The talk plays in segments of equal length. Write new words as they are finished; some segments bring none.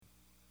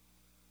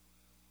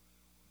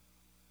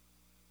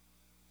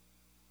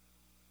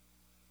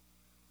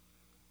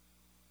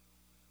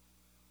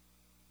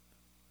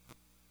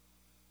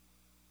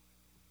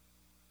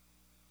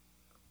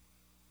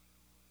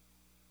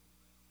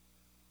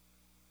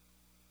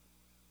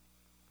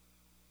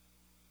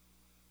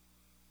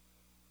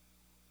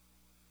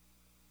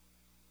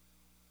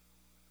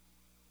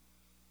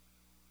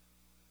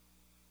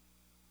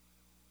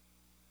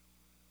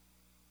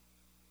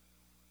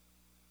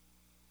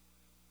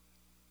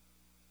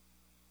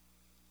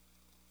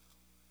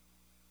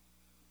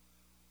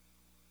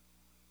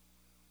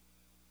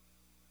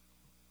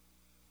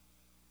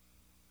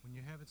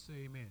have it,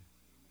 say amen.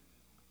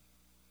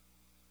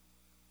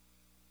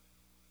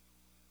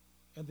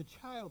 And the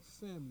child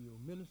Samuel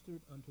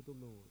ministered unto the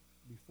Lord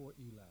before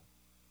Eli.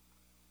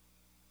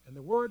 And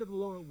the word of the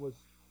Lord was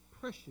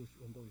precious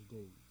in those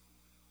days.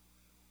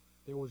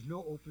 There was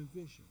no open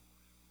vision.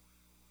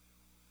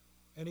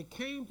 And it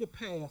came to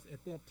pass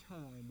at that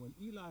time when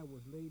Eli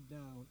was laid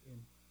down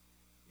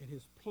in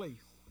his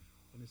place,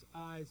 and his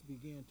eyes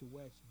began to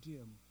wax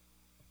dim,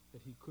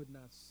 that he could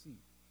not see.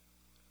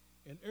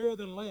 And ere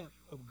the lamp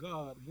of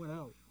God went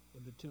out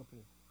in the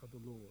temple of the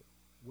Lord,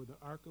 where the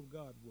ark of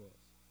God was.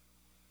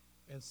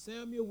 And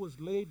Samuel was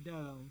laid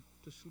down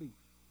to sleep.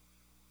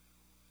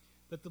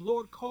 That the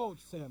Lord called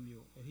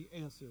Samuel, and he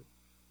answered,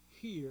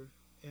 Here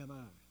am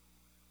I.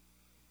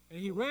 And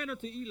he ran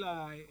unto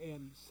Eli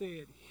and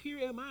said, Here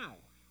am I,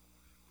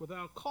 for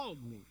thou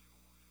called me.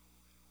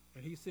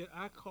 And he said,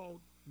 I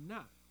called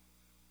not.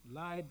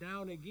 Lie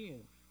down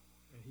again.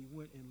 And he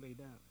went and lay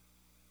down.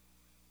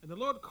 And the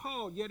Lord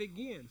called yet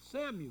again,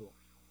 Samuel.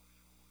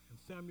 And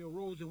Samuel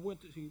rose and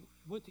went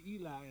to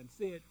Eli and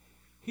said,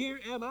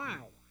 Here am I,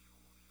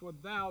 for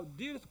thou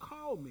didst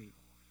call me.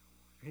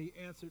 And he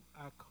answered,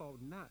 I called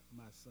not,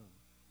 my son.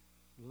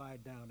 Lie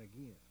down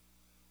again.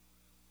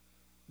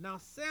 Now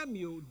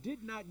Samuel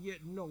did not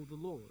yet know the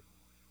Lord,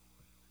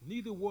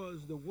 neither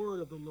was the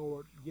word of the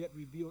Lord yet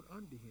revealed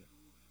unto him.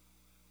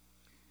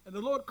 And the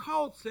Lord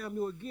called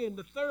Samuel again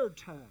the third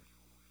time.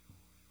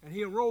 And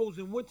he arose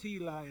and went to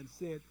Eli and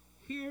said,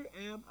 Here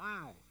am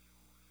I,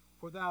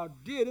 for thou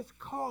didst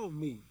call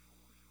me.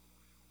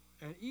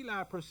 And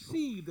Eli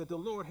perceived that the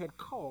Lord had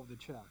called the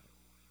child.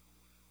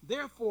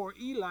 Therefore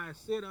Eli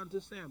said unto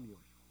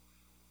Samuel,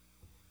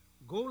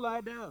 Go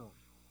lie down,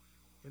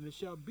 and it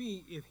shall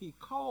be, if he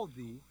call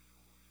thee,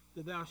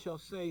 that thou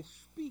shalt say,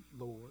 Speak,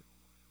 Lord,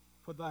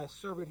 for thy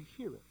servant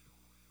heareth.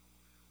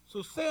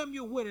 So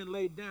Samuel went and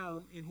lay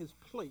down in his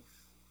place.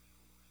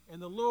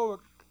 And the Lord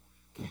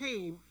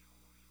came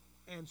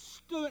and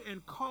stood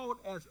and called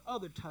as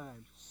other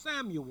times,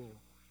 Samuel,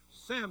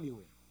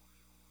 Samuel.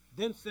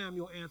 Then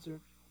Samuel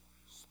answered,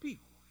 Speak,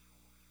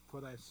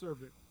 for thy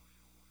servant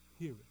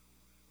heareth.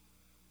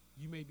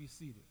 You may be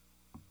seated.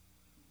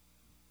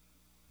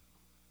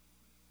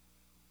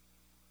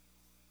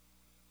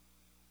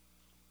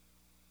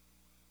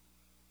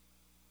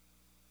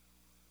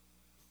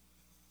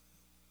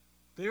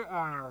 There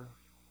are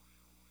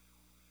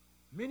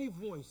many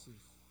voices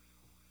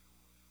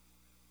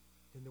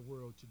in the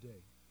world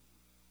today.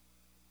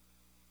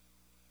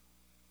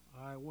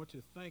 I want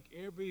to thank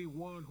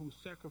everyone who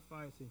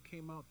sacrificed and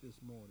came out this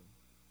morning.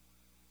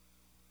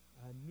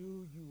 I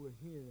knew you were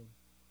hearing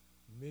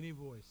many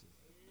voices.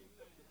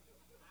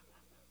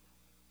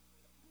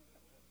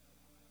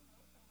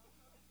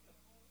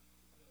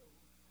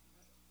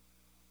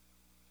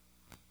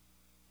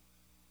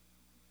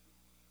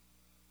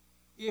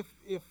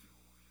 If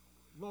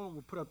Lord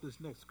will put up this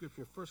next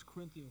scripture, 1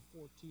 Corinthians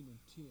 14 and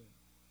 10.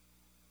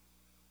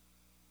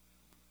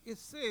 It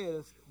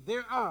says,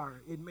 there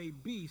are, it may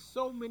be,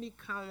 so many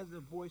kinds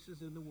of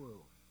voices in the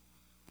world,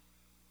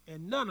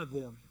 and none of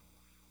them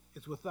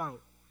is without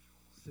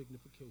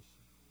signification.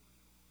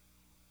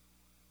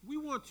 We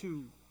want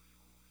to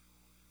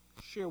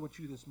share with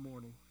you this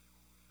morning,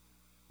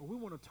 or we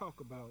want to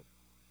talk about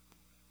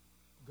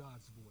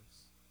God's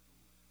voice.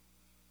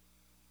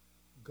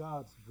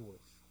 God's voice.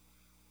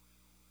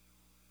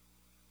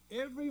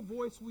 Every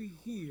voice we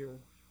hear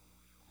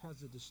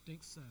has a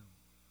distinct sound.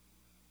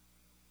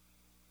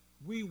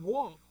 We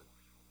walk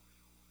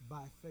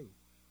by faith.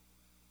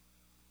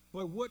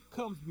 But what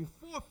comes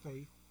before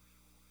faith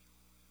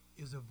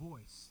is a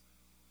voice.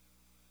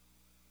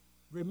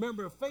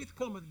 Remember, faith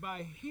cometh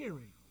by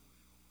hearing,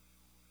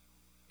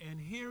 and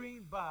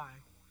hearing by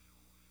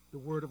the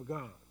word of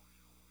God.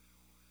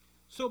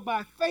 So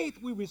by faith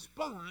we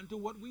respond to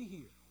what we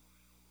hear.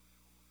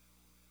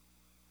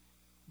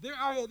 There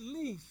are at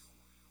least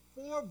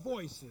 4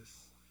 voices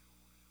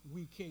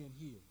we can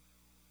hear.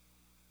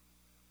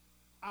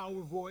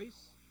 Our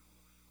voice,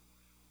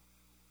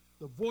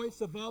 the voice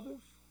of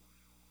others,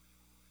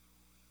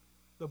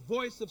 the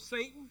voice of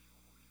Satan,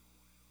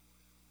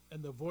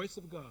 and the voice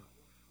of God.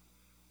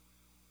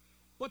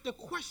 But the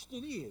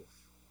question is,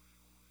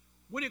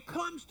 when it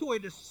comes to a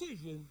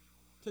decision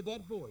to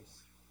that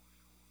voice,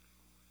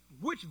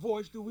 which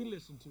voice do we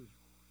listen to?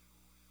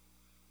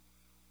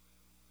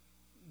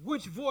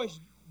 Which voice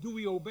do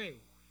we obey?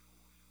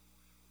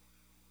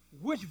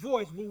 Which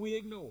voice will we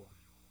ignore?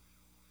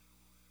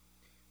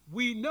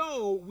 We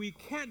know we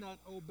cannot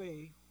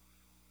obey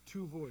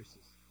 2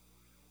 voices.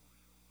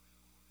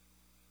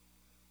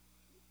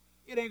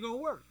 It ain't going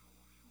to work.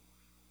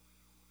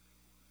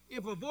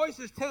 If a voice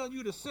is telling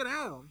you to sit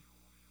down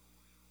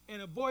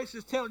and a voice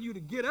is telling you to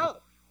get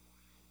up,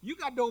 you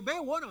got to obey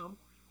one of them.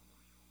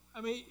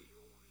 I mean,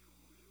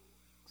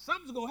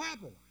 something's going to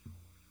happen.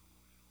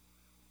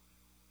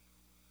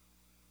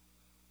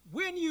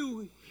 When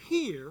you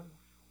hear,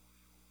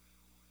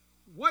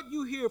 what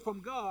you hear from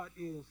God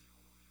is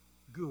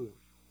good.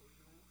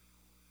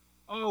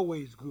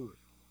 Always good.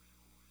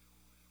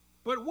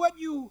 But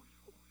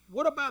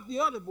what about the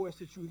other voice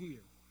that you hear?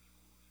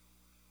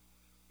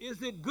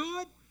 Is it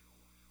good?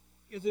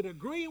 Is it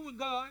agreeing with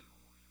God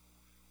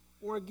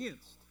or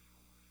against?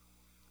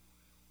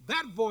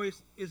 That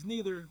voice is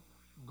neither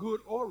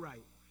good or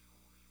right.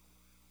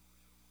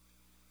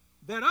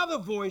 That other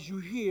voice you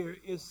hear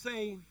is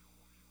saying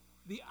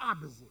the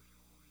opposite.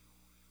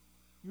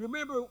 You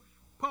remember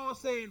Paul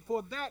saying,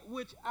 for that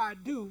which I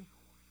do,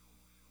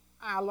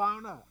 I allow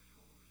not.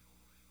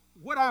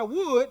 What I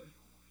would,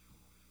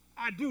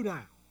 I do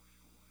not.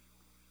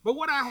 But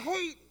what I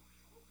hate,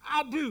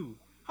 I do.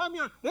 How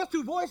many? There's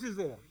two voices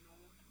there.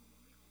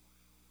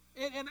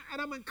 And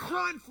I'm in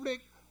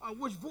conflict on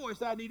which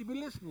voice I need to be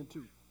listening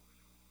to.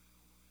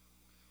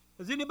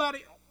 Has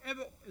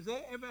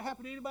that ever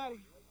happened to anybody?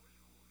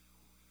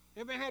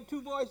 Ever had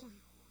two voices?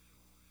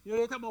 You know,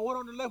 they're talking about one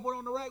on the left, one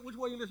on the right. Which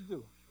one you listen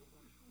to?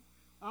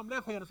 I'm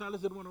left-handed, so I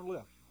listen to the one on the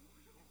left.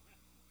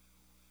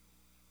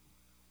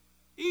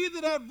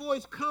 Either that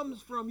voice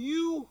comes from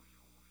you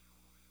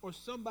or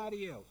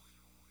somebody else.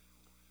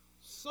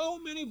 So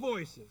many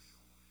voices,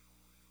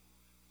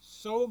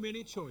 so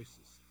many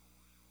choices.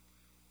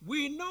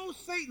 We know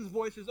Satan's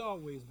voice is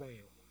always bad.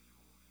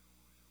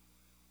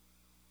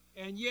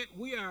 And yet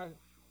we are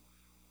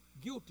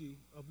guilty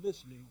of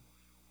listening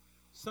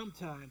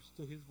sometimes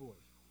to his voice.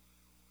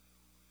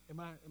 Am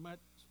I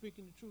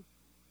speaking the truth?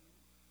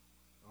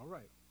 All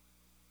right.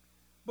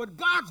 But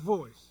God's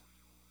voice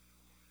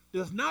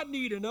does not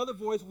need another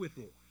voice with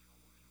it.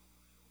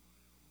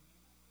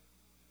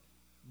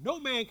 No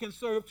man can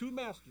serve two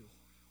masters.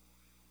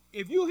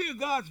 If you hear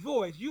God's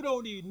voice, you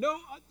don't need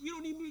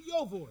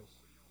your voice.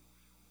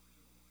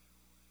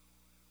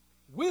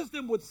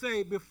 Wisdom would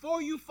say,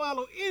 before you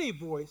follow any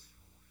voice,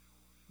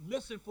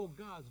 listen for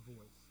God's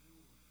voice.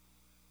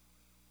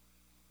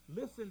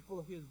 Listen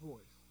for his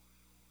voice.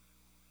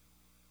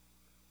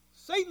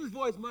 Satan's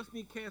voice must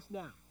be cast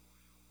down.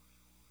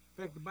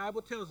 In fact, the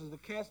Bible tells us to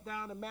cast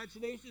down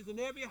imaginations and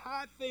every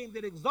high thing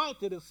that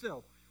exalted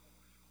itself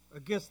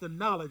against the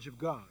knowledge of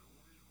God.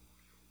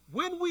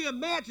 When we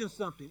imagine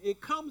something, it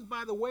comes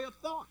by the way of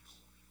thoughts.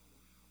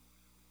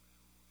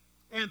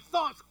 And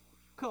thoughts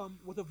come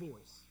with a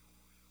voice.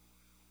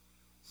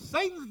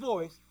 Satan's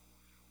voice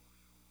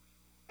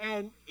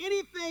and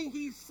anything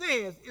he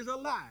says is a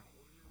lie.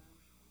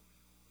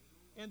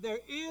 And there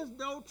is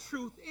no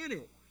truth in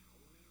it.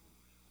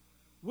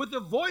 With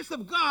the voice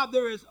of God,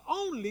 there is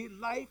only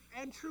life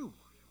and truth.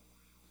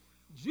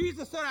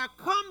 Jesus said, I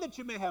come that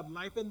you may have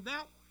life, and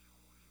that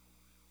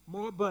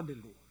more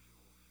abundantly.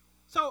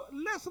 So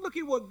let's look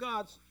at what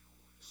God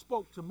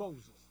spoke to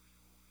Moses.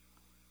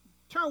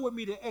 Turn with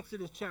me to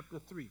Exodus chapter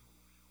 3.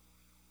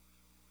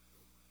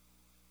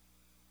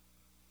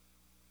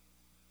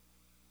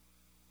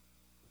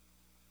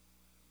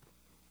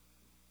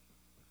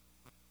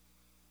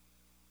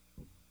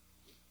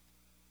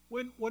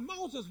 When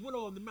Moses went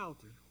on the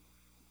mountain,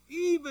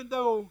 even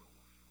though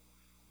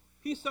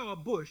he saw a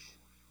bush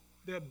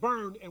that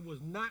burned and was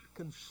not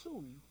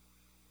consumed,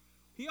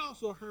 he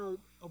also heard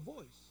a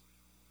voice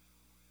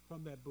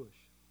from that bush.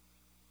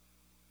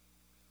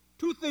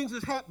 Two things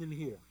is happening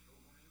here.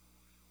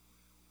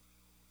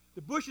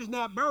 The bush is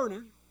not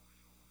burning,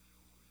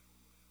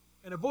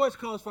 and a voice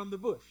comes from the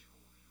bush.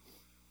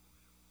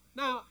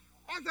 Now,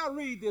 as I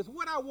read this,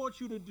 what I want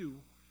you to do,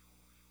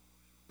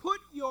 put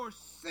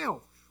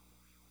yourself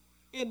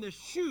in the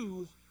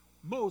shoes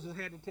Moses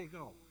had to take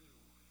off.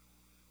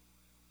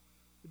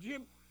 Did you hear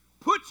me?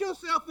 Put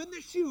yourself in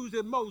the shoes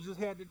that Moses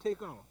had to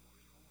take off.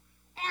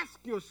 Ask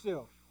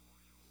yourself,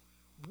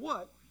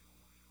 what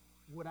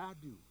would I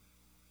do?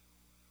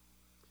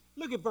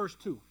 Look at verse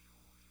 2.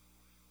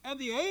 And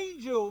the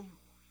angel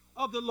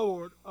of the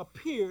Lord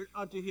appeared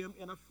unto him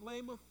in a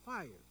flame of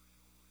fire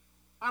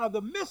out of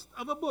the midst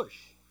of a bush.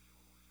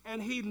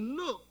 And he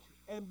looked,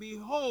 and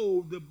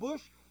behold, the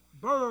bush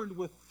burned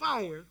with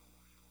fire,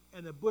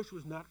 and the bush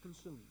was not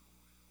consumed.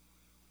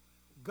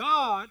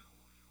 God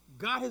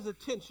got his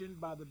attention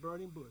by the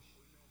burning bush.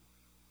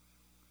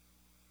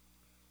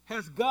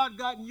 Has God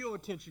gotten your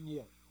attention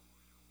yet?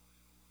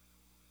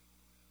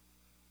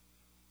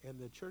 And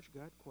the church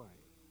got quiet.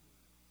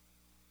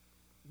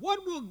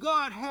 What will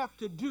God have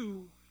to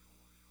do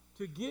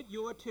to get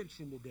your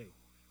attention today?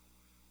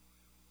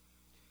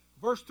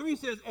 Verse 3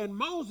 says, and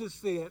Moses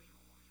said,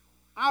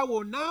 I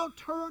will now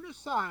turn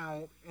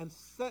aside and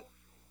set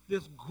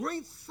this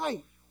great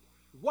sight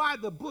why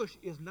the bush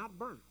is not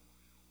burnt.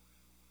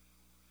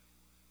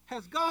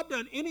 Has God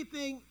done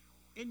anything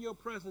in your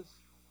presence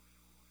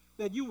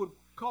that you would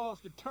cause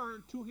to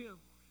turn to him?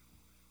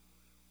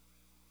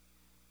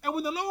 And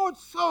when the Lord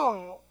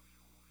saw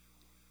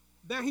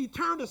that he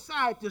turned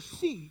aside to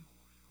see,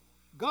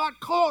 God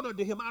called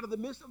unto him out of the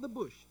midst of the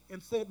bush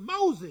and said,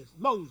 Moses,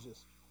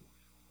 Moses.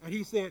 And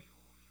he said,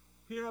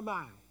 here am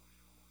I.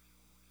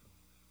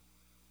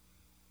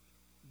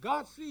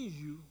 God sees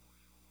you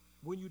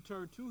when you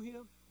turn to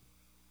him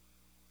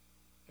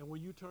and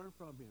when you turn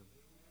from him.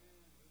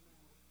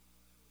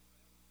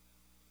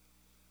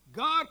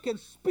 God can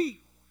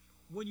speak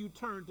when you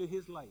turn to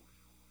his light.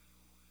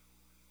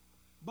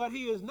 But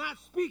he is not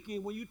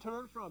speaking when you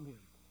turn from him.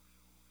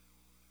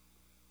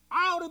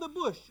 Out of the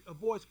bush, a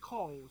voice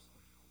calls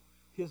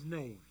his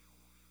name.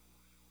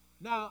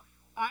 Now,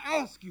 I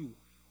ask you,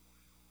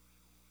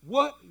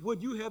 what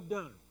would you have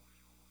done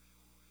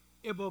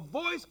if a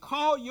voice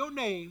called your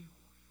name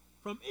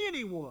from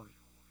anyone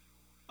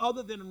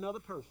other than another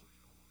person?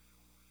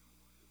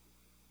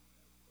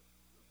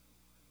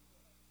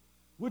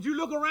 Would you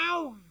look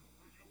around?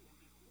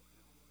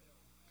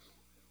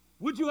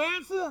 Would you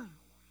answer?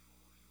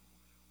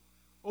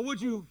 Or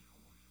would you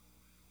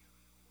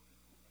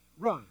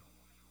run?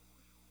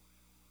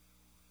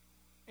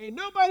 Ain't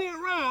nobody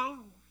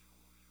around,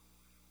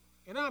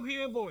 and I'm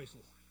hearing voices.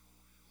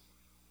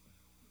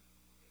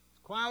 As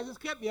quiet as it's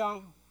kept,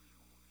 y'all.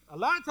 A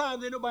lot of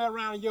times ain't nobody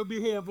around and you'll be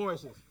hearing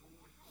voices.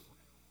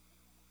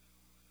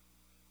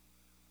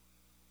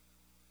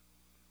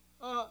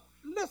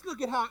 Let's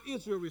look at how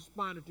Israel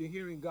responded to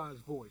hearing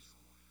God's voice.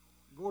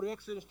 Go to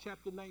Exodus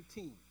chapter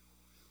 19.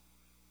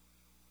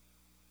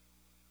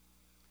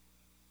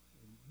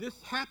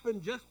 This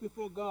happened just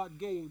before God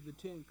gave the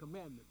Ten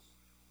Commandments.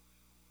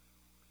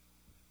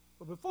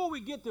 But before we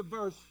get to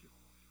verse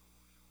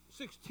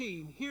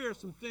 16, here are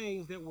some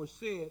things that were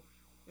said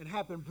and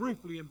happened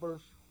briefly in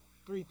verse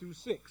 3 through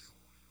 6.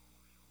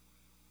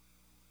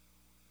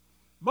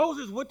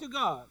 Moses went to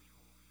God,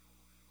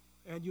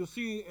 and you'll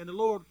see, and the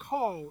Lord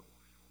called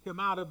him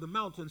out of the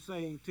mountain,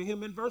 saying to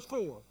him in verse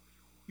 4,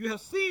 you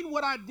have seen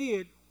what I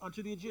did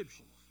unto the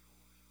Egyptians.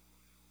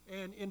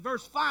 And in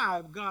verse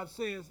 5, God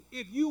says,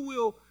 if you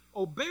will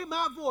obey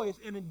my voice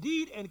and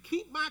indeed and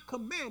keep my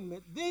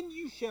commandment, then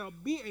you shall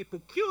be a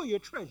peculiar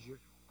treasure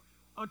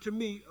unto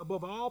me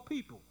above all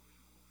people.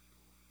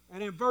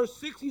 And in verse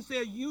 6, he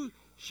said, you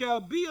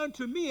shall be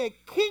unto me a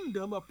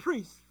kingdom of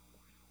priests,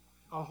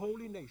 a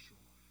holy nation.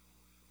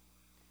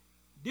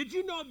 Did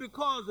you know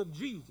because of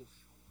Jesus,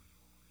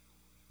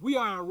 we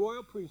are a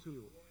royal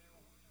priesthood?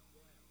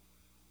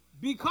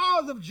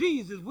 Because of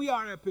Jesus, we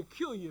are a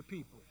peculiar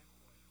people.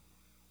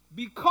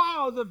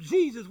 Because of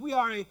Jesus, we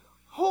are a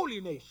holy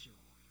nation.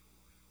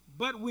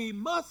 But we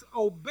must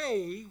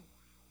obey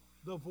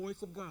the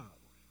voice of God.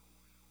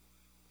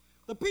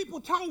 The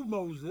people told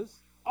Moses,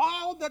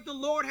 all that the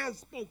Lord has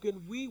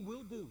spoken, we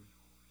will do.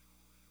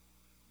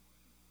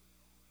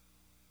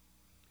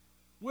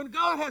 When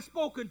God has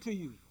spoken to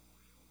you,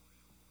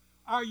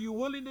 are you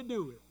willing to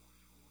do it?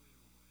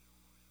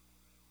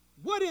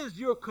 What is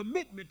your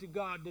commitment to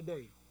God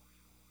today?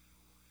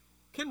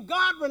 Can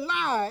God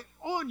rely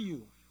on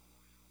you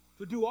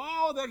to do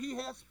all that he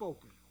has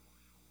spoken?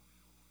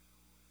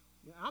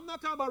 I'm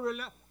not talking about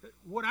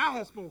what I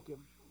have spoken.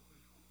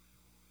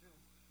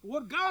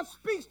 What God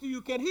speaks to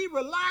you, can he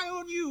rely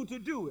on you to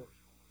do it?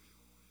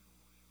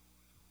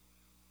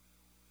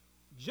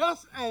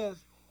 Just as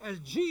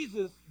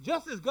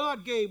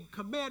God gave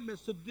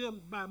commandments to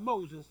them by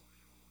Moses,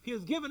 he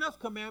has given us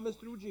commandments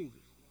through Jesus.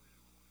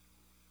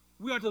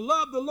 We are to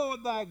love the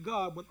Lord thy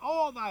God with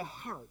all thy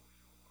heart,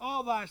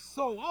 all thy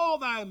soul, all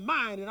thy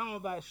mind, and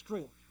all thy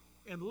strength,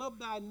 and love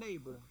thy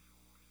neighbor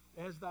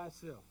as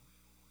thyself.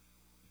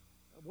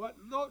 What?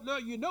 No,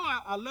 you know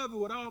I love you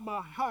with all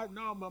my heart and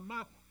all my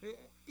mind.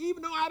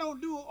 Even though I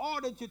don't do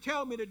all that you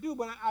tell me to do,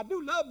 but I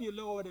do love you,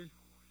 Lord, and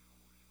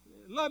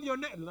love your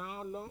neighbor.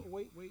 No, Lord,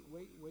 wait.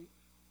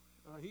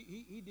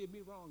 He did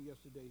me wrong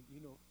yesterday, you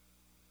know.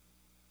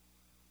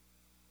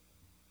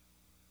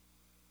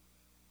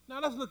 Now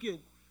let's look at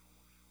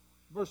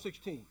verse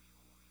 16.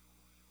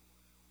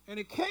 And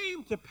it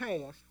came to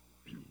pass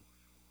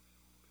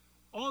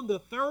on the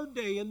third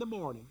day in the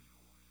morning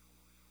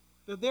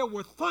that there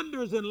were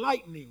thunders and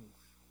lightnings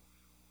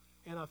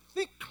and a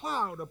thick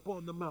cloud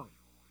upon the mountain,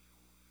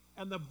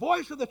 and the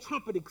voice of the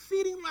trumpet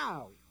exceeding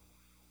loud,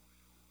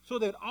 so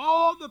that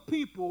all the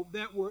people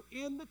that were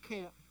in the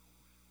camp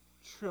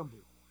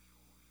trembled.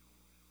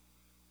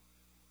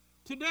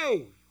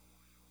 Today,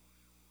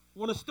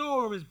 when a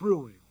storm is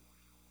brewing,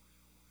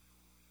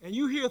 and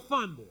you hear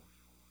thunder,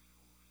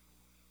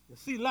 you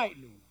see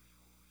lightning,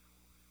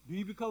 do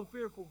you become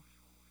fearful?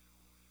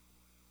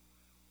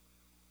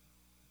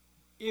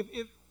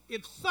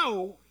 If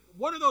so,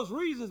 one of those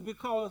reasons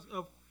because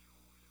of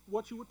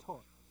what you were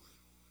taught.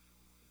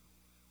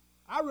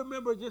 I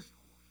remember just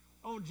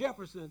on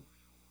Jefferson,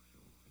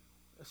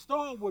 a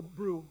storm would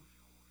brew.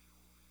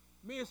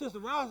 Me and Sister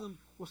Rosin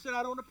would sit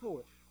out on the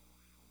porch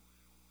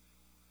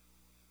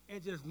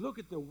and just look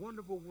at the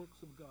wonderful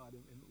works of God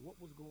and what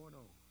was going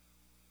on.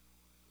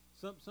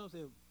 Some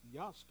said,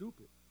 y'all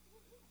stupid.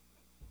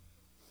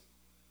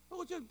 It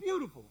was just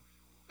beautiful.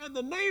 And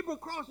the neighbor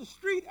across the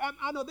street,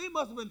 I know they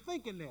must have been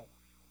thinking that.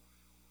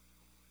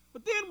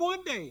 But then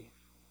one day,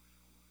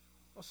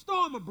 a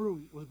storm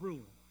was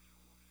brewing.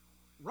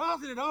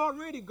 Rosin had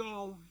already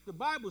gone to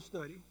Bible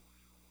study,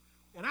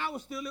 and I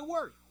was still at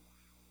work.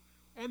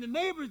 And the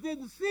neighbors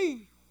didn't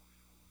see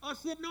us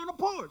sitting on the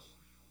porch.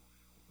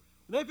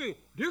 And they figured,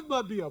 this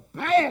must be a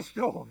bad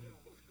storm.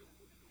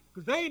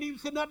 Because they ain't even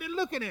sitting out there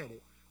looking at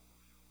it.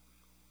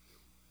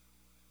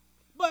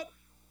 But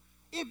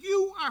if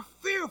you are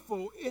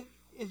fearful,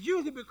 it's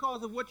usually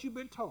because of what you've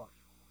been taught.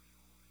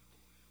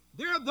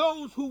 There are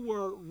those who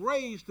were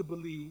raised to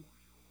believe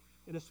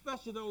and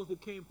especially those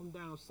that came from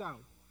down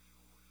south,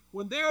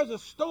 when there's a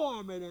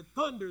storm and it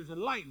thunders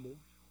and lightning,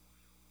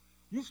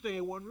 you stay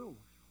in one room.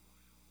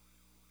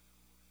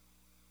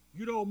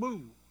 You don't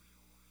move.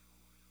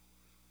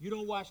 You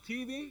don't watch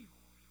TV.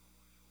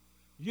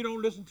 You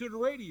don't listen to the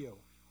radio.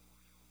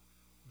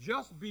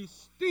 Just be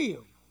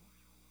still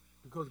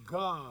because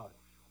God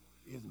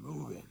is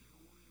moving.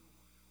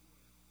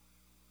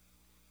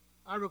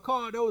 I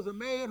recall there was a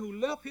man who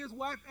left his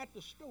wife at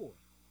the store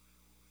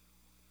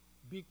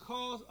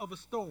because of a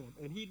storm,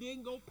 and he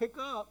didn't go pick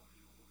her up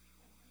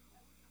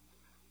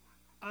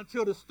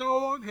until the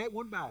storm had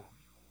went by.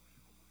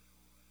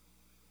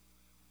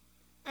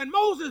 And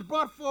Moses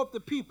brought forth the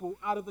people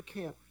out of the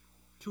camp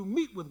to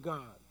meet with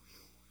God.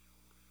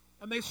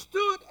 And they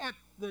stood at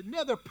the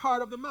nether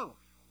part of the mount.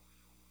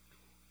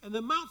 And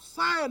the Mount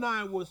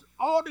Sinai was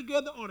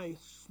altogether on a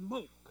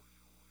smoke,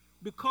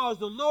 because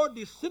the Lord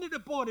descended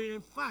upon it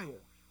in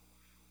fire,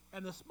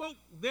 and the smoke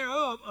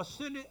thereof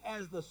ascended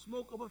as the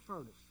smoke of a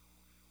furnace,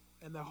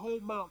 and the whole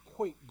mount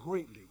quaked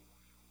greatly.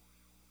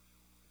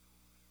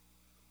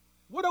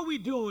 What are we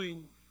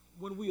doing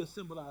when we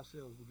assemble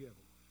ourselves together?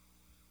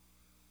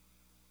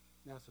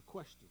 That's a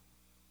question.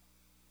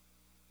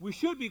 We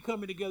should be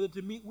coming together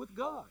to meet with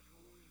God.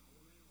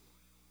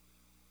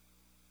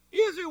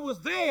 Israel was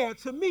there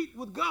to meet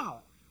with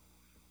God,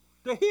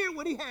 to hear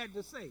what he had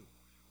to say.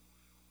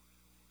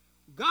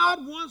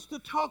 God wants to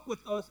talk with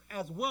us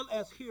as well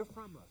as hear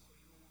from us.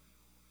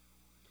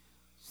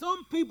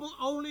 Some people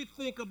only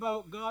think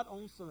about God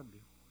on Sunday.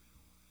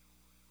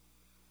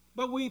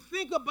 But we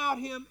think about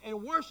him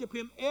and worship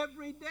him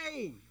every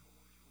day.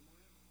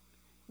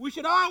 We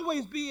should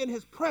always be in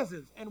his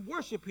presence and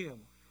worship him.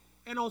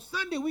 And on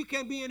Sunday, we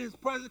can be in his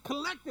presence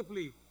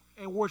collectively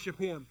and worship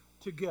him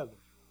together.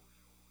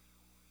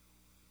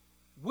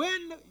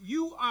 When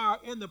you are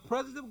in the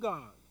presence of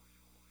God,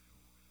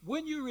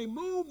 when you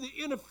remove the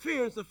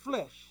interference of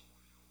flesh,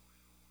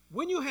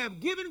 when you have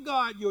given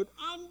God your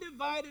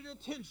undivided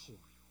attention,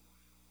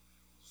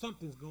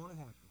 something's going to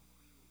happen.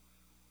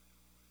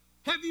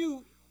 Have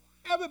you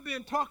ever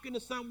been talking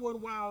to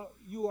someone while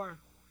you're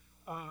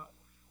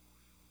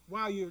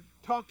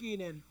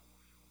talking and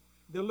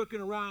they're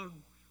looking around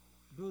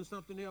doing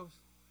something else?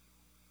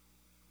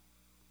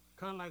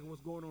 Kind of like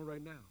what's going on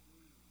right now.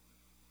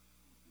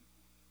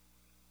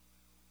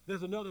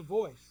 There's another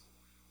voice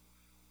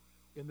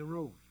in the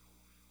room.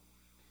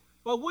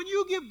 But when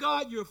you give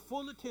God your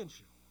full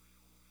attention,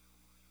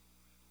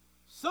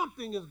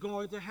 something is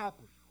going to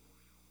happen.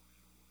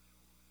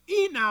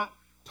 Enoch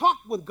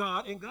talked with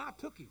God and God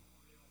took him.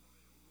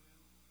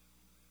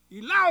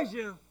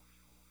 Elijah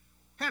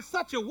had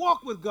such a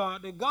walk with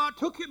God that God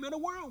took him in a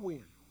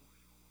whirlwind.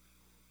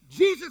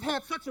 Jesus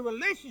had such a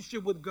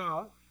relationship with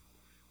God.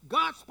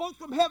 God spoke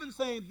from heaven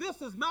saying,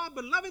 "This is my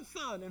beloved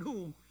Son in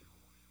whom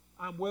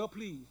I'm well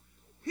pleased.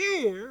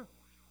 Hear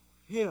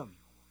him."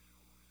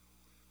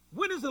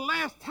 When is the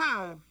last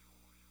time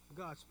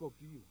God spoke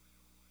to you?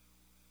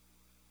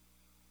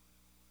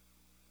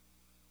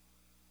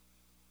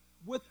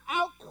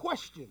 Without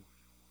question,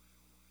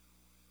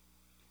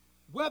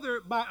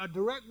 whether by a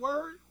direct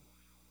word,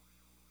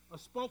 a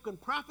spoken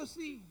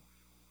prophecy,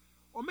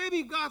 or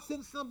maybe God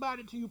sent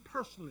somebody to you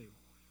personally,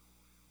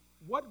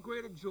 what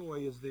greater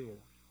joy is there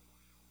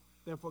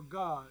than for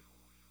God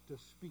to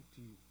speak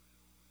to you?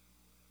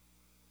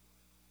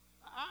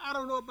 I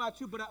don't know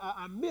about you, but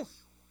I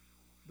miss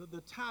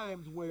the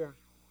times where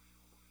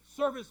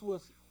service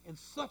was in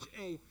such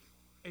a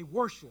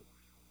worship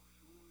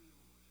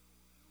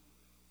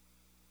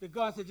that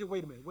God said, "Just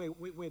wait a minute,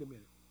 wait a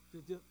minute.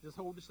 Just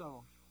hold the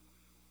song.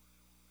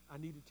 I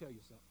need to tell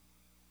you something."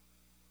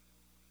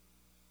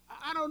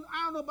 I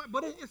don't know about,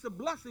 but it's a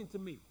blessing to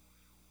me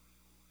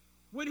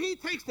when he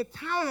takes the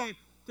time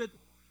to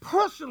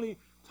personally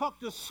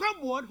talk to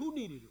someone who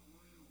needed it.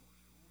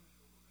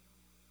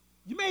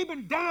 You may have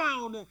been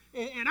down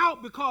and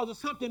out because of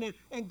something,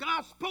 and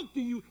God spoke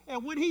to you,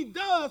 and when he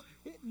does,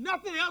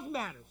 nothing else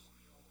matters.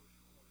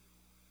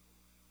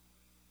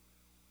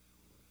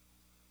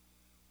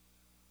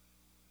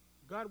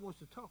 God wants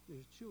to talk to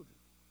his children.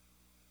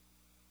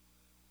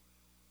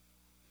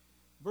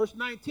 Verse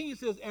 19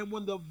 says, "And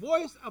when the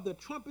voice of the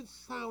trumpet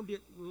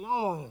sounded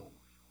long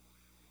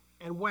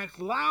and waxed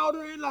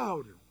louder and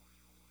louder,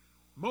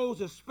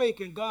 Moses spake,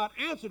 and God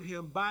answered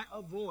him by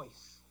a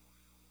voice."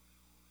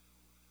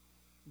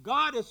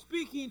 God is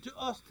speaking to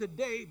us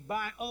today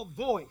by a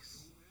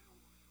voice.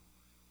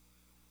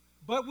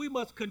 But we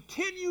must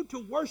continue to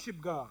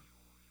worship God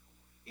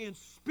in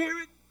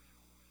spirit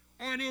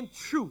and in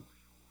truth.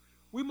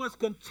 We must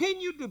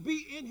continue to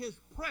be in his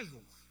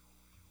presence.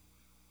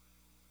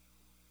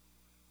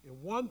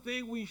 And one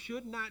thing we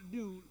should not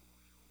do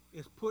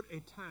is put a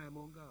time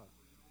on God.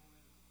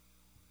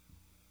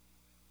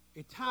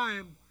 A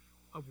time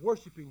of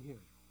worshiping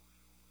him.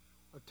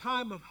 A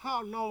time of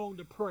how long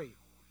to pray.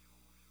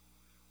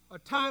 A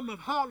time of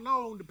how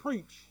long to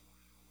preach.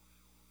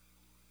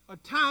 A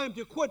time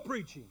to quit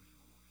preaching.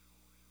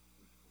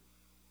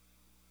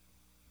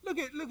 Look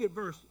at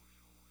verse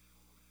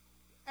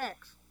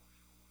Acts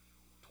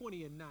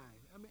 20 and 9.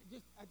 I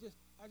mean, I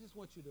just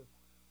want you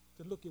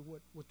to look at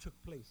what took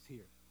place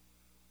here.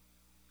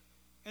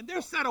 And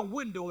there sat a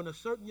window in a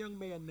certain young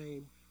man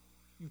named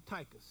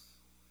Eutychus,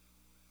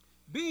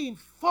 being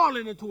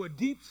fallen into a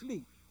deep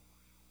sleep.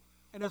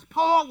 And as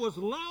Paul was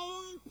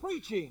long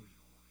preaching,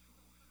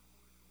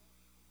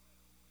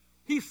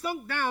 he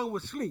sunk down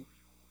with sleep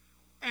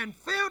and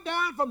fell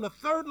down from the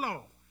third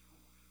loft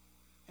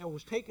and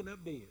was taken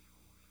up dead.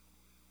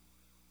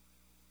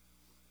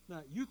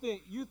 Now, you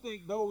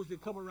think those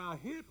that come around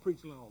here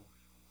preach long.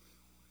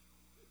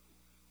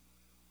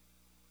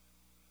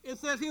 It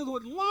says he was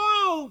with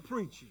long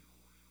preaching.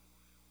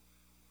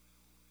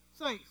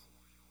 Saints,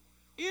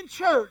 in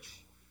church,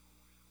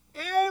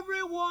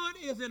 everyone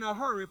is in a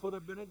hurry for the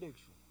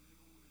benediction.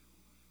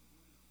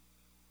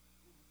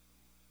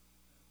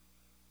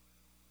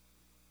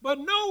 But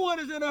no one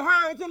is in a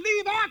hurry to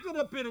leave after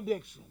the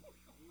benediction.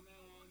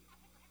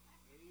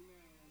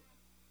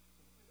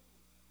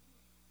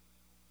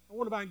 I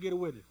wonder if I can get it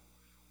with it.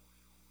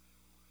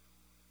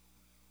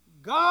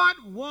 God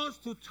wants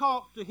to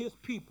talk to his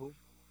people,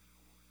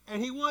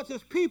 and he wants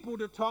his people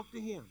to talk to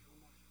him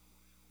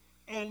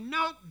and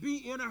not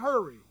be in a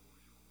hurry.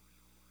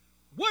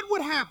 What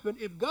would happen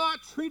if God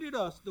treated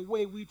us the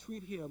way we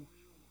treat him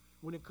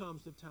when it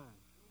comes to time?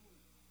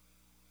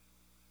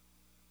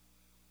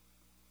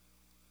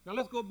 Now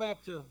let's go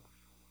back to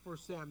 1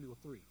 Samuel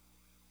 3.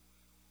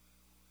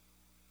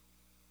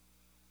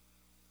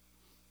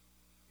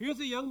 Here's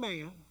a young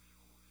man.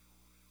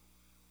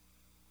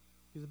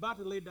 He's about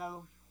to lay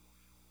down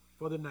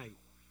for the night.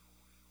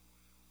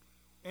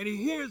 And he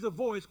hears a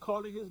voice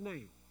calling his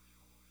name.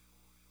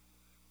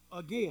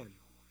 Again,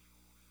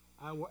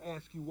 I will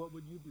ask you, what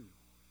would you do?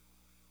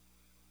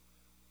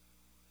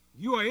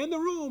 You are in the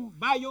room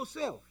by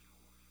yourself,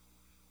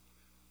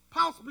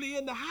 possibly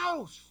in the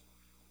house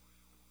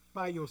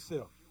by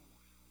yourself,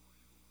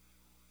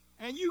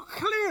 and you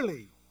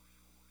clearly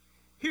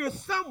hear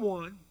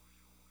someone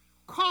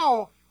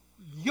call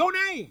your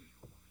name.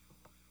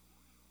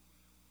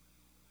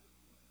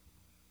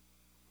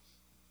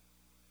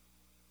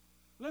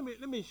 Let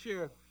me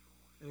share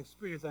an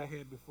experience I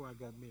had before I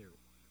got married.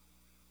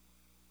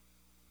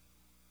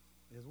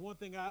 There's one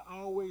thing I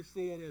always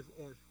said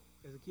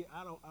as a kid: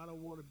 I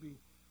don't want to be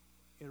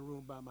in a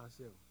room by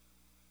myself.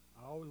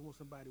 I always want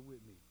somebody with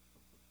me.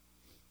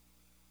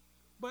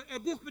 But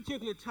at this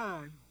particular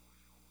time,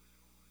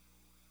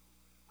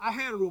 I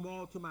had a room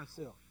all to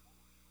myself.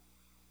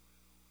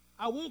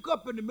 I woke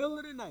up in the middle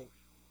of the night.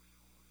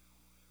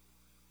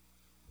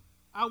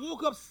 I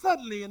woke up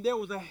suddenly and there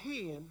was a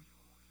hand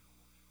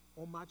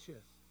on my chest.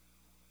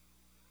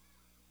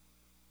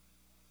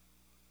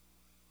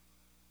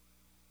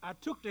 I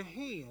took the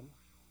hand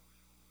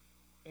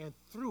and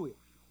threw it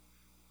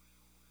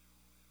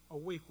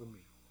away from me.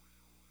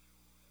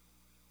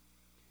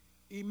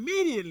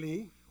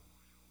 Immediately,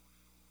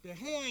 the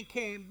hand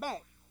came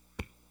back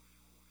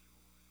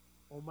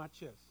on my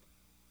chest.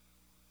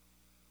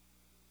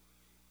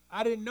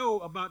 I didn't know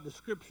about the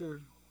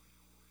scripture.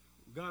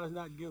 God has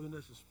not given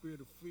us a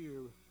spirit of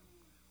fear,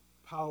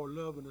 power,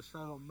 love, and a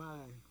sound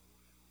mind.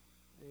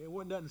 It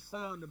wasn't nothing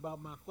sound about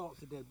my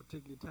thoughts at that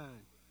particular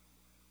time.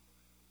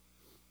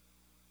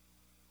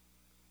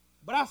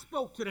 But I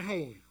spoke to the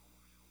hand.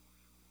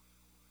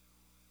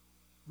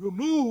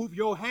 Remove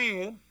your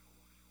hand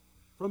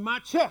from my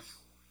chest.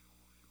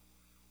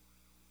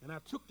 And I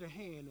took the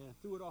hand and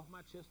threw it off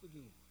my chest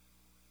again.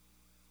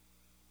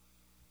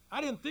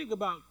 I didn't think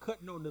about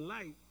cutting on the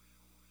light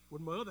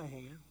with my other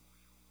hand.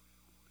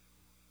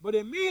 But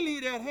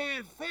immediately that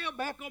hand fell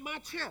back on my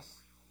chest,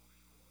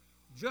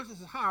 just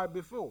as hard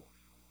before.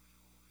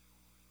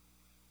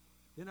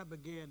 Then I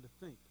began to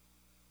think.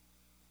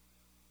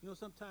 You know,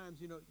 sometimes,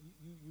 you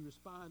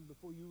respond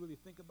before you really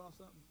think about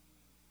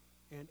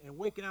something. And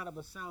waking out of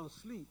a sound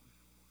sleep,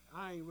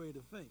 I ain't ready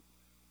to think.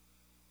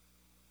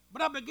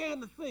 But I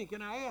began to think,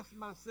 and I asked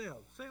myself,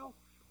 self,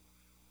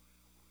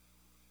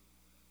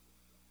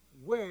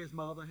 where is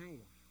my other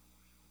hand?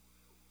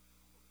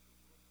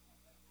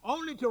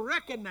 Only to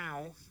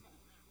recognize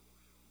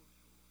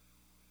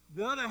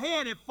the other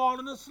hand had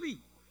fallen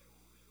asleep.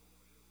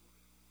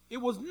 It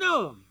was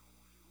numb,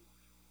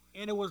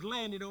 and it was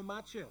landing on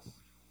my chest.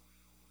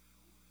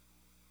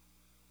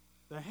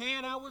 The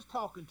hand I was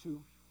talking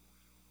to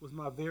was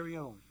my very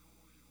own.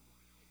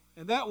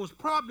 And that was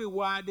probably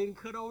why I didn't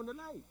cut on the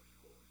light.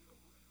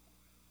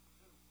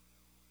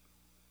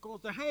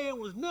 Because the hand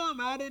was numb,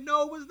 I didn't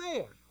know it was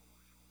there.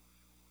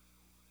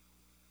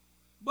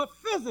 But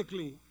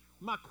physically,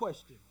 my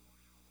question,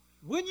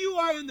 when you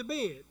are in the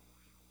bed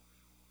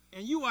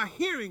and you are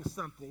hearing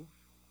something,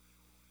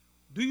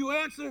 do you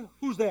answer,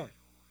 who's that?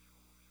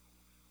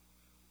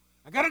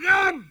 I got a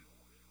gun.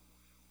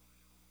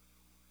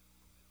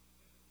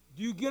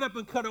 Do you get up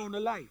and cut on the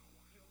light?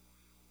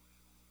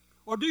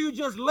 Or do you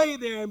just lay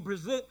there and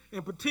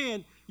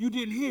pretend you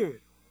didn't hear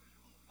it,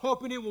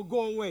 hoping it will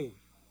go away?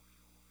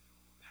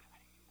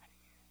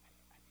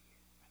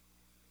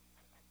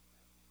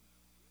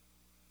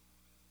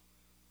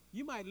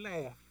 You might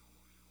laugh,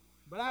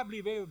 but I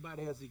believe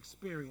everybody has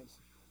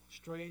experienced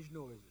strange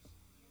noises.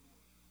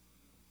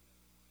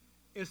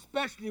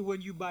 especially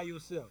when you by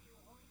yourself.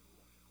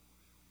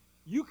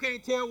 You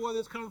can't tell whether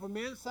it's coming from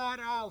inside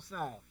or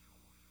outside.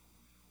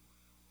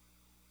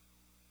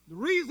 The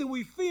reason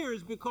we fear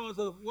is because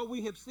of what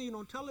we have seen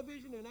on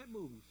television and at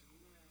movies.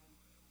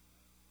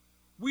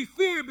 We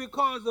fear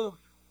because of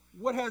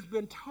what has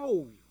been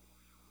told,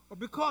 or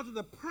because of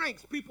the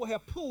pranks people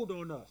have pulled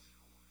on us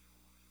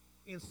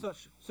in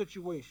such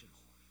situations.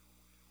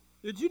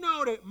 Did you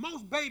know that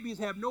most babies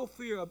have no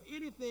fear of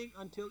anything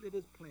until it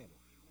is planted?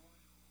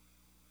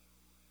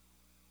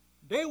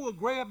 They'll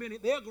grab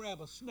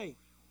a snake.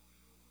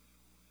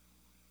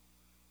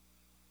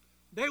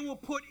 They will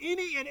put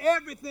any and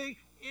everything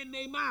in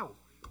their mouth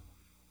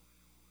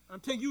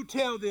until you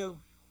tell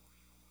them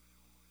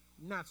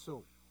not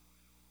so.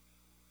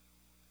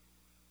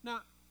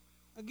 Now,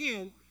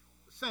 again,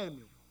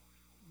 Samuel,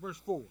 verse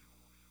 4.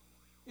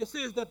 It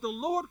says that the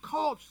Lord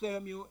called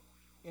Samuel,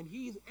 and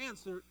he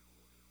answered,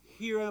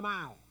 "Here am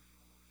I."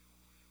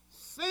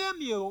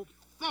 Samuel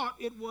thought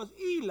it was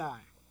Eli,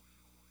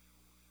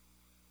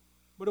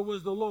 but it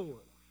was the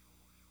Lord.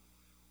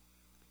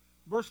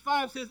 Verse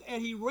 5 says,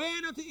 and he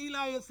ran unto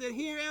Eli and said,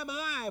 "Here am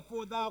I,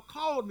 for thou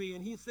called me."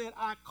 And he said,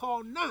 "I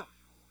call not.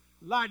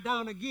 Lie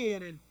down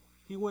again." And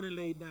he went and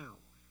laid down.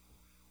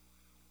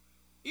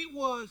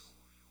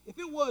 If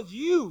it was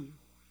you,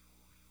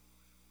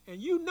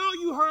 and you know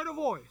you heard a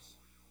voice,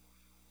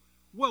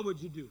 what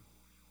would you do?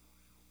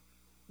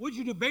 Would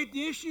you debate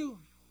the issue,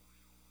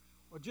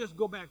 or just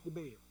go back to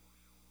bed?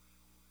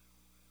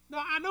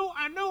 Now,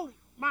 I know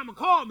Mama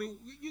called me.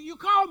 You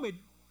called me,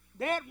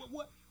 Dad.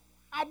 What?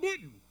 I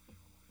didn't.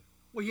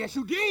 Well, yes,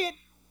 you did.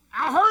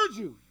 I heard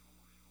you.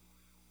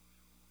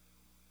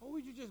 Or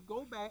would you just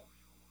go back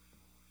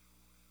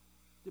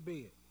to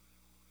bed?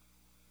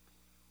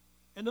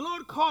 And the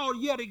Lord called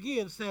yet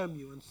again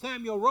Samuel. And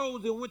Samuel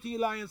rose and went to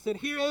Eli and said,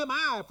 "Here am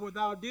I, for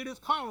thou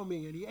didst call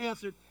me." And he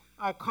answered,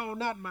 "I call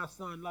not, my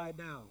son, lie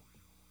down."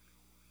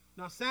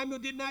 Now Samuel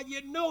did not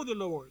yet know the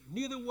Lord,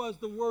 neither was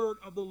the word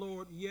of the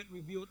Lord yet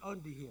revealed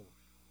unto him.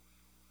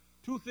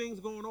 Two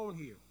things going on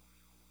here.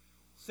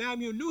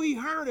 Samuel knew he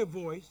heard a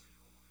voice,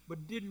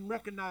 but didn't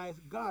recognize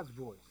God's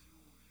voice.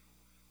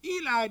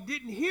 Eli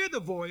didn't hear the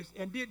voice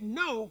and didn't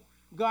know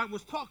God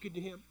was talking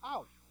to him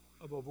out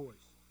of a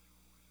voice.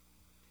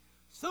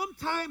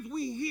 Sometimes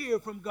we hear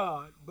from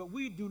God, but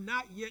we do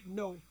not yet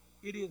know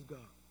it is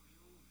God.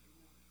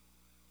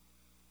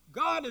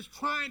 God is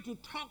trying to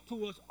talk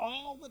to us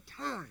all the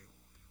time.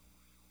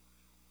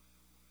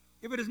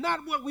 If it is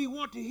not what we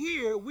want to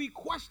hear, we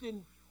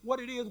question what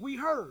it is we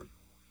heard.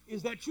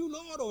 Is that you,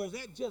 Lord, or is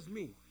that just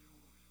me?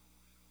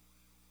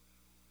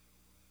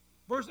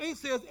 Verse 8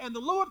 says, and the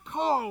Lord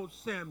called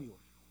Samuel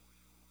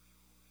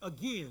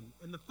again,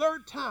 and the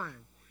third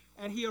time,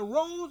 and he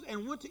arose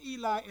and went to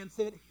Eli and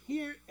said,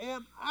 "Here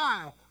am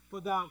I,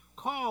 for thou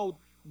called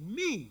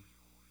me."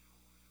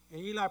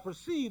 And Eli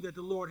perceived that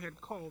the Lord had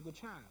called the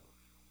child.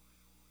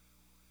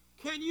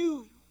 Can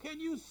you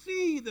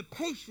see the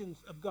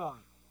patience of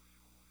God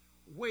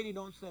waiting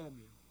on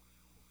Samuel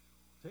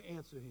to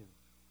answer him?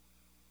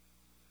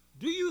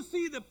 Do you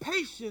see the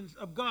patience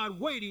of God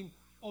waiting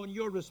on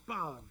your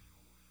response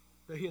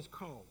to his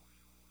call?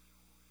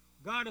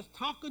 God is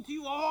talking to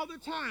you all the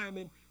time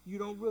and you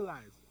don't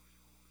realize it.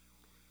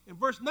 In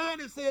verse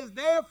 9 it says,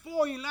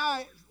 therefore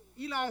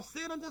Eli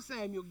said unto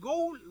Samuel,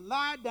 "Go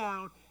lie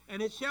down,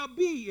 and it shall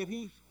be, if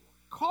he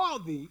call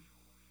thee,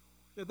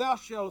 that thou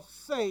shalt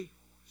say,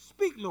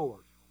 Speak,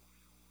 Lord,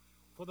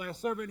 for thy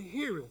servant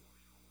heareth."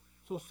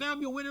 So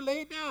Samuel went and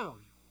lay down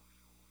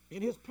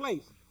in his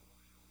place.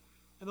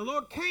 And the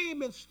Lord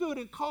came and stood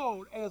and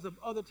called as of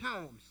other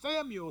times,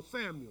 "Samuel,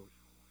 Samuel."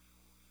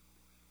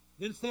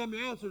 Then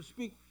Samuel answered,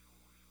 "Speak,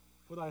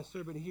 for thy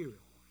servant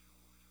heareth."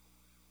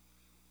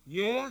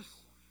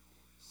 Yes,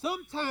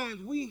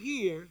 sometimes we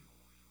hear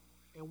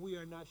and we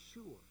are not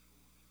sure.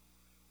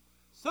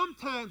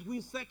 Sometimes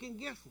we second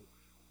guess it.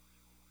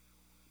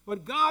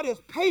 But God is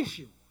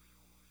patient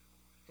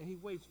and he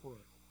waits for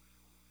us.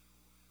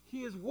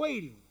 He is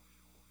waiting.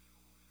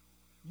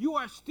 You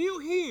are still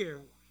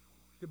here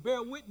to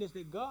bear witness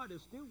that God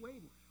is still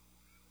waiting.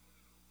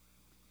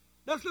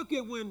 Let's look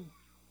at when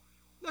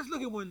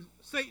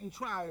Satan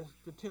tries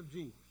to tempt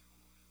Jesus.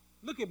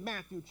 Look at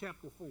Matthew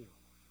chapter 4.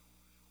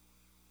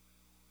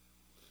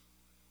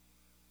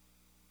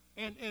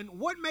 And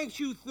what makes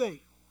you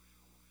think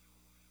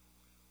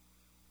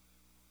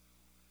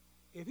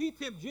if he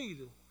tempts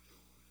Jesus,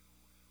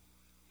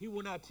 he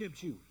will not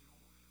tempt you?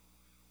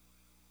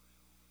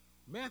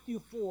 Matthew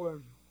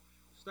 4,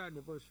 starting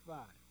at verse 5.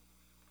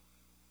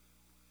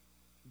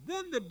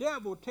 Then the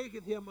devil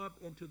taketh him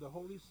up into the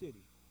holy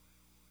city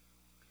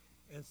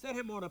and set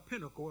him on a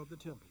pinnacle of the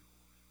temple.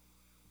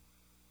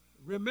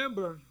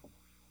 Remember,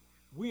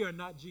 we are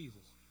not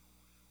Jesus.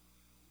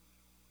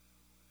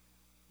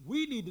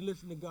 We need to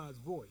listen to God's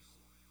voice.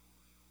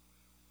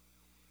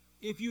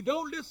 If you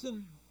don't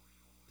listen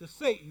to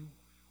Satan,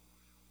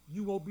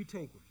 you won't be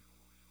taken.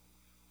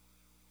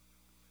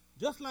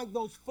 Just like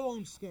those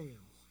phone scams.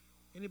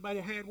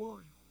 Anybody had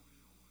one?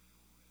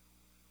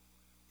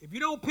 If you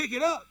don't pick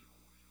it up,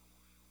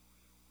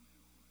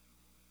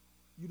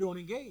 you don't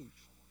engage.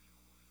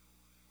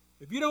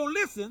 If you don't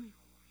listen,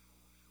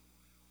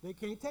 they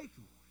can't take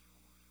you.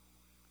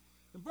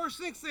 And verse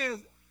 6 says,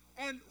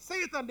 and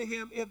saith unto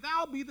him, if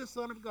thou be the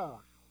Son of God,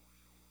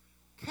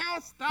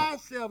 cast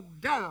thyself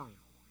down,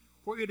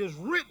 for it is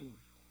written,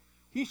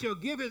 he shall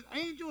give his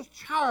angels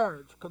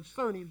charge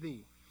concerning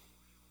thee,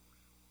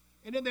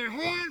 and in their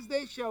hands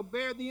they shall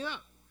bear thee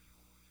up,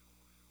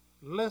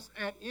 lest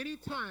at any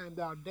time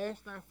thou dash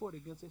thy foot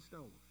against a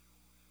stone.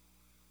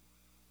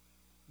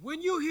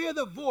 When you hear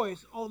the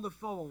voice on the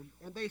phone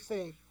and they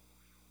say,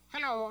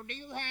 hello, do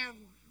you have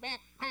back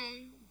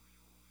pain?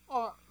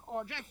 Or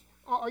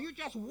you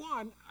just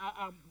won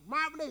a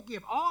marvelous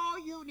gift.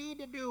 All you need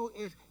to do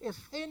is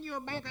send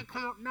your bank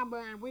account number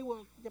and we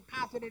will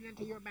deposit it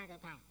into your bank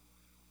account.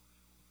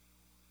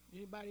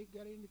 Anybody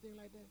got anything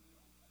like that?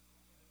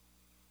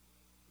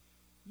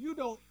 You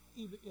don't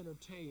even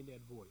entertain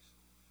that voice.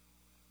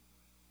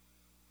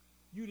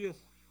 You just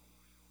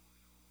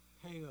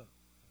hang up.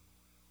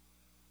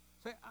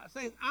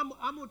 Say,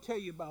 I'm going to tell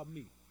you about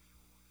me.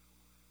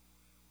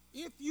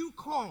 If you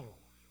call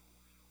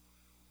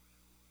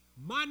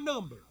my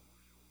number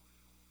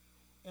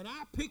and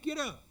I pick it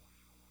up,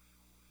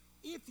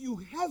 if you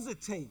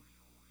hesitate,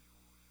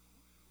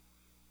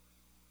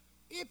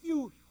 if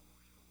you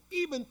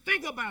even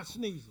think about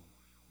sneezing,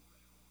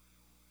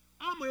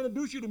 I'm going to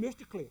introduce you to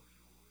Mr. Click.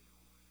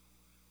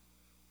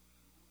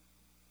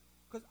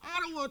 Because I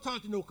don't want to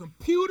talk to no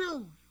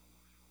computer,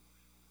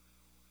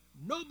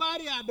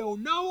 nobody I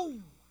don't know.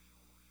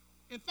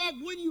 In fact,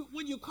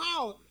 when you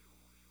call,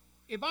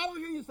 if I don't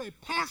hear you say,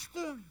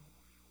 Pastor,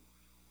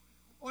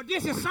 or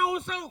this is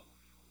so-and-so,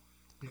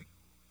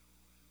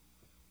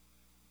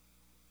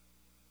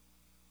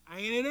 I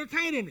ain't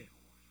entertaining it.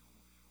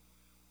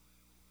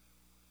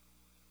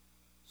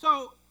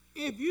 So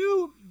if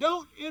you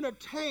don't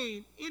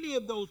entertain any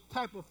of those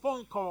type of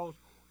phone calls,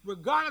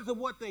 regardless of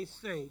what they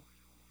say,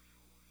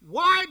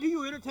 why do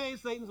you entertain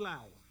Satan's lies?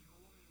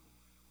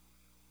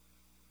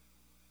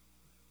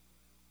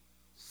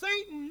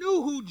 Satan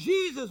knew who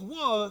Jesus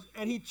was,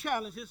 and he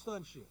challenged his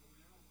sonship.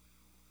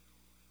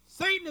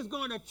 Satan is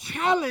going to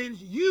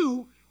challenge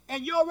you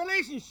and your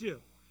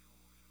relationship.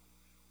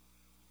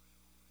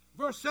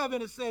 Verse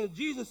 7, it says,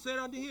 Jesus said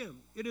unto him,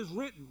 it is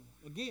written,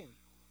 again,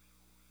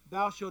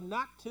 thou shalt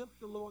not tempt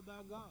the Lord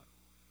thy God.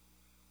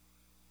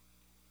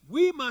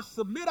 We must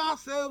submit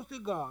ourselves to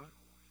God,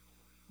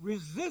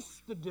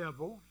 resist the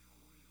devil,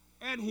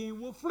 and he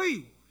will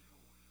flee.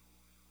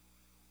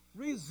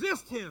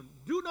 Resist him.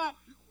 Do not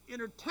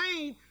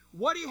entertain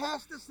what he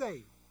has to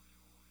say.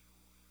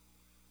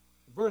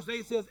 Verse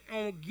 8 says,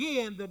 and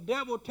again the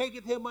devil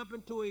taketh him up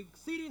into an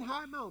exceeding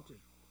high mountain,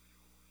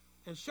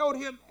 and showed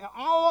him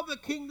all the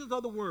kingdoms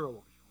of the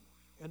world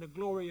and the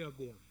glory of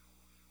them.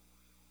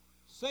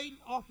 Satan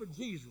offered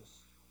Jesus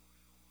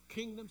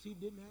kingdoms he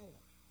didn't have.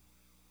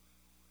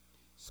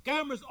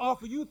 Scammers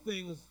offer you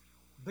things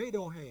they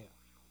don't have.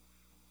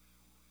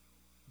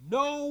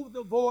 Know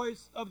the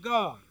voice of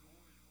God.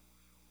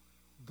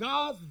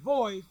 God's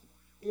voice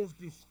is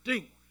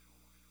distinct.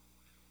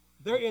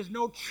 There is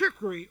no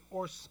trickery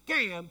or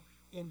scam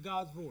in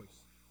God's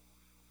voice.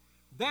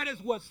 That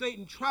is what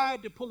Satan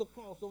tried to pull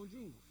across on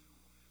Jesus.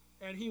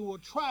 And he will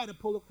try to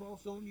pull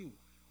across on you.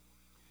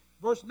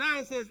 Verse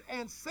 9 says,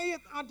 and saith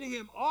unto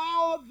him,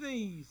 all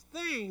these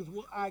things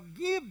will I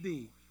give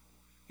thee,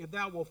 if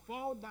thou wilt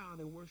fall down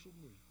and worship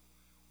me.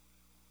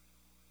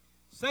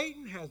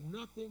 Satan has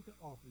nothing to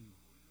offer you.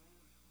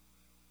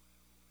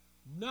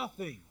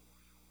 Nothing.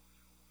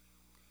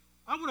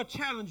 I want to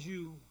challenge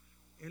you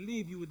and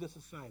leave you with this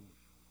assignment.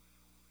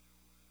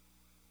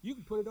 You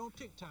can put it on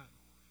TikTok,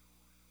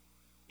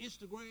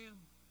 Instagram,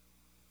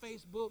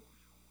 Facebook,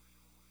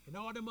 and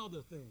all them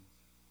other things.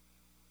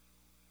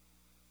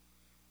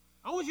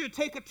 I want you to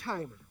take a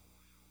timer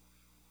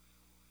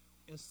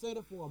and set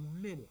it for a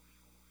minute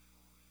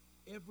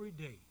every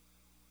day.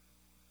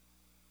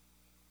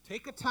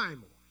 Take a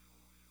timer,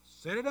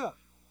 set it up.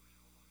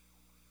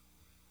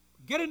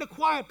 Get in a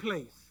quiet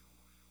place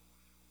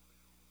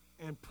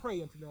and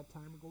pray until that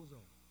timer goes on.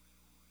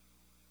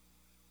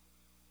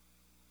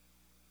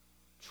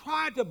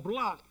 Try to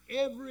block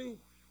every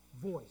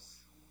voice.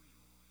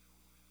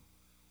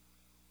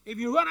 If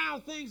you run out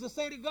of things to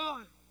say to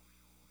God,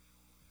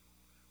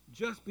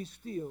 just be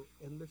still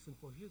and listen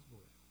for his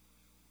voice.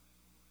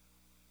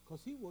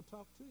 Because he will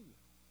talk to you.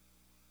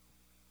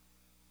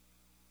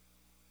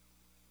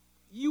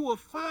 You will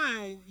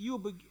find you'll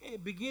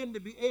begin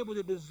to be able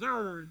to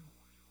discern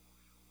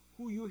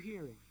who you're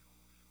hearing.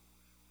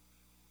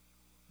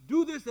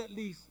 Do this at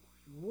least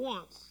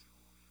once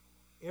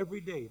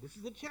every day. This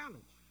is a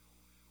challenge.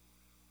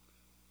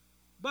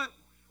 But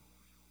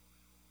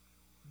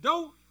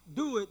don't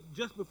do it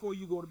just before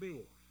you go to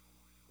bed.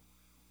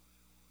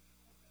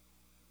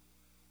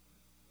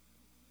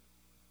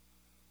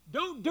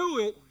 Don't do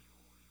it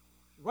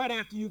right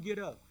after you get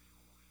up.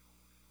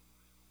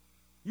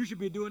 You should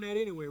be doing that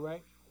anyway,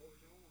 right?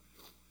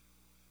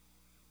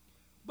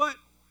 But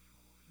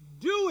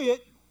do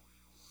it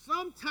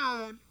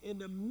sometime in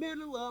the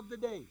middle of the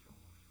day.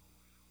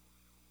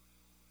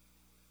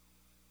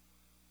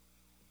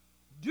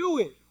 Do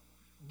it.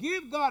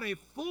 Give God a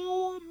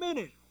full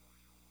minute,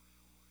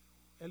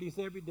 at least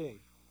every day.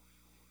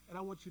 And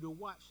I want you to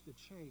watch the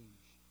change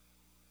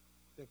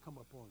that come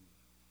upon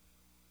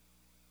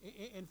you.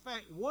 In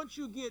fact, once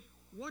you get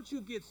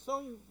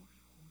so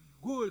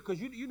good, because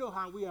you know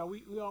how we are,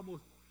 we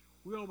almost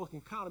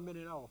can count a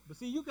minute off. But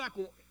see, you got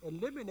to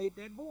eliminate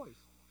that voice.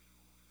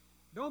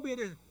 Don't be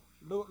this,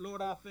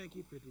 Lord, I thank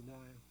you, 59,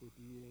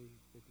 58,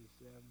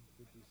 57,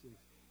 56.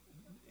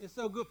 It's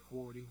so good,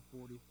 40,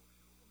 40.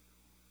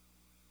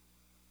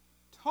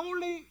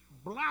 Totally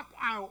block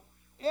out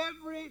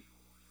every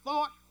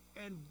thought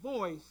and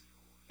voice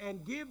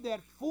and give that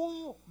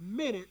full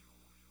minute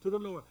to the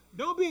Lord.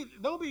 Don't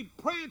be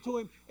praying to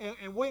him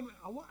and waiting.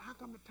 How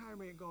come the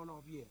timer ain't gone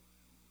off yet?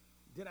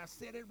 Did I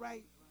set it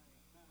right?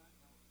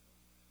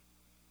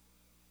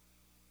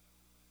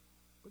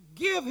 But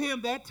give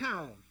him that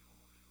time.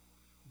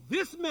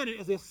 This minute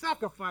is a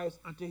sacrifice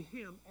unto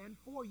him and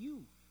for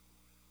you,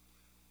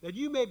 that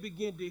you may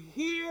begin to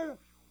hear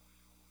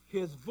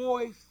his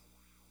voice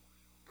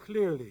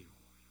clearly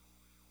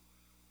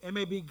and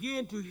may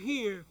begin to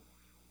hear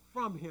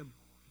from him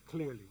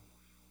clearly.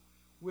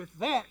 With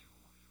that,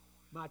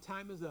 my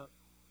time is up,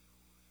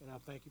 and I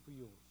thank you for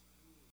yours.